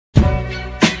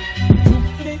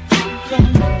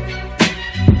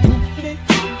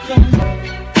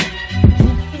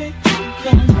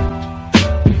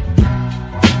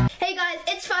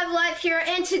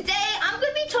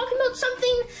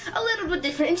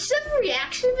instead of a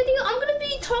reaction video, I'm gonna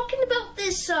be talking about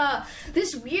this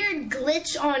weird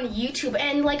glitch on YouTube,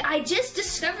 and like I just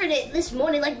discovered it this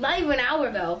morning, like not even an hour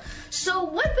ago. So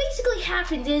what basically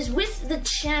happened is with the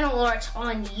channel art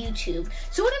on YouTube.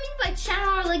 So what I mean by channel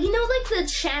art, like you know, like the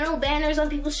channel banners on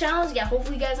people's channels. Yeah,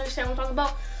 hopefully you guys understand what I'm talking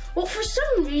about. Well, for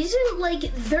some reason, like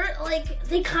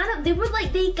they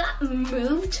got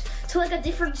moved to like a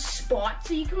different spot,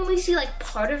 so you can only see like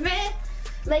part of it.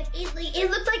 Like it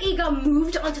looked like it got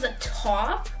moved onto the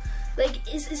top. Like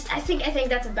I think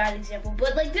that's a bad example,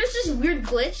 but like there's this weird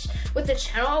glitch with the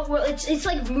channel where it's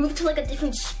like moved to like a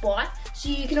different spot, so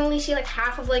you can only see like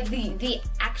half of like the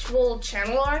actual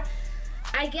channel art.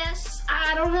 I guess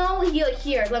I don't know.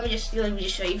 Here, let me just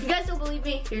show you. If you guys don't believe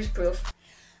me, here's proof.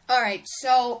 Alright,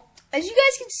 so as you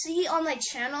guys can see on my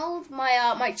channel,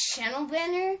 my channel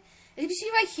banner, as you can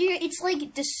see right here, it's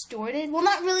like distorted. Well,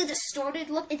 not really distorted.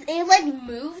 Look, it like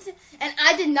moved, and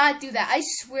I did not do that. I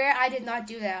swear I did not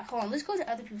do that. Hold on, let's go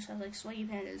to other people's house, like Sweaty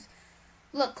Pandas.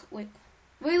 Look, wait,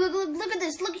 look at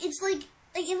this. Look, it's like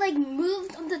it like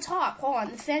moved on the top. Hold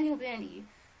on, Nathaniel Bandy.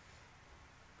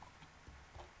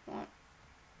 Hold on.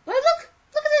 Wait, look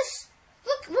at this.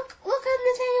 Look at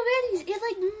Nathaniel Bandy's. It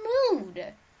like moved.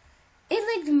 It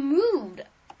like moved.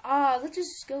 Let's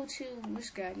just go to this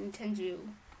guy, Nintendo.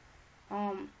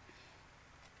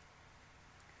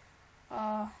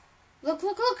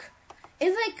 Look.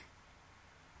 It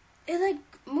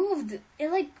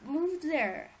like moved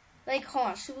there. Like, hold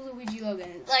on, Super Luigi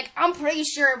Logan. Like, I'm pretty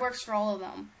sure it works for all of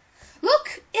them.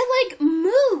 Look, it like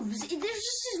moves. There's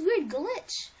just this weird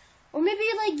glitch. Or maybe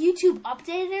like YouTube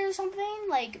updated it or something.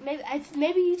 Like maybe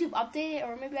YouTube updated it,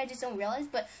 or maybe I just don't realize.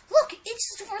 But look,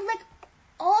 it's for like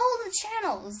all the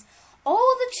channels,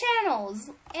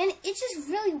 and it's just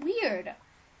really weird.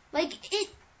 Like it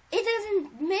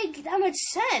doesn't make that much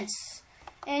sense.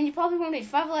 And you're probably wondering,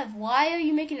 FiveAlive, why are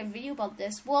you making a video about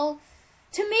this? Well,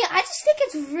 to me, I just think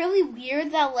it's really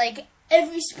weird that like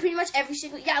pretty much every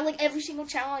single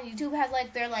channel on YouTube has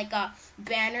like their like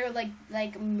banner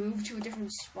like moved to a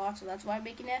different spot, so that's why I'm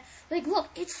making it. Like, look,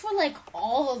 it's for like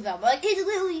all of them. Like, it's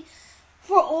literally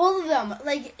for all of them.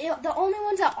 Like, the only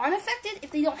ones that aren't affected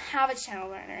if they don't have a channel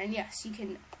banner. And yes, you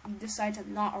can decide to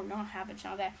not have a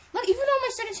channel banner. Look, even on my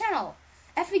second channel,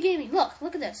 FB Gaming.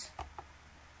 Look at this.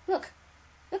 Look,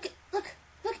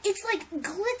 it's like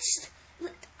glitched.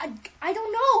 I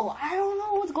don't know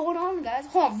what's going on, guys.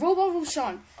 Hold on, Robo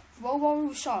Rushan.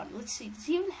 Let's see. Does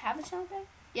he even have a channel banner?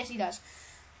 Yes, he does.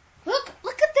 Look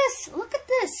at this. Let's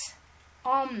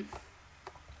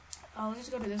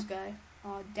just go to this guy.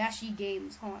 Dashy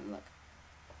Games. Hold on, look.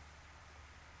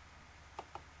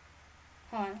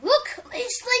 Look,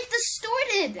 it's like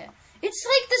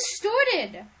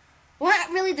distorted. Well,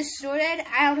 not really distorted.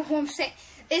 I don't know what I'm saying.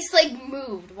 It's like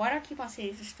moved. Why do I keep on saying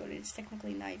it's distorted? It's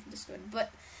technically not even distorted.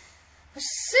 But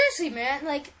seriously, man,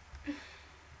 like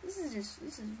this is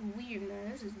weird,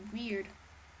 man. This is weird.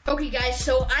 Okay, guys,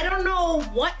 so I don't know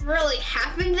what really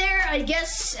happened there. I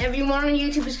guess everyone on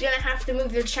YouTube is gonna have to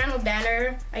move their channel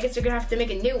banner. I guess they're gonna have to make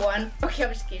a new one. Okay,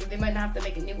 I'm just kidding. They might not have to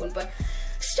make a new one, but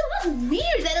still, that's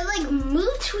weird that it like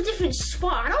moved to a different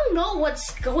spot. I don't know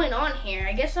what's going on here.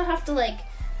 I guess I'll have to like.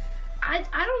 I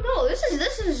don't know. This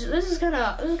is kind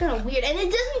of weird, and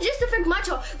it doesn't just affect my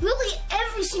channel. Literally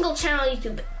every single channel on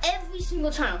YouTube, every single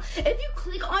channel. If you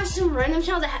click on some random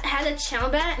channel that has a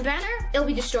channel banner, it'll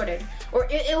be distorted, or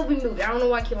it'll be moved. I don't know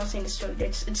why I keep on saying distorted.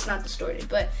 It's not distorted,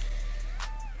 but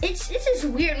it's just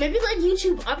weird. Maybe like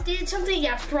YouTube updated something.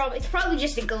 Yeah, it's probably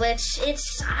just a glitch.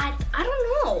 I don't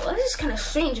know. This is kind of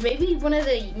strange. Maybe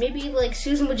like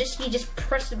Susan would just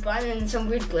press the button and some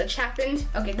weird glitch happened.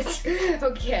 Okay,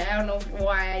 okay. I don't know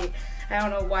why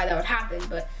that would happen,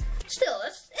 but still,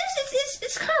 it's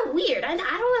kind of weird. I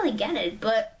don't really get it,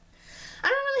 but I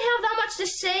don't really have that much to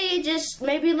say. Just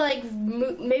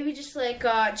maybe just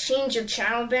change your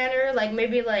channel banner. Like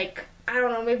maybe like. I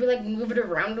don't know, maybe like move it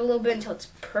around a little bit until it's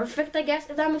perfect, I guess,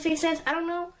 if that makes any sense. I don't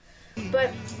know.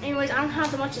 But anyways, I don't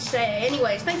have that much to say.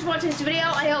 Anyways, thanks for watching this video.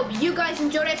 I hope you guys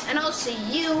enjoyed it, and I'll see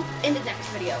you in the next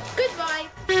video. Goodbye.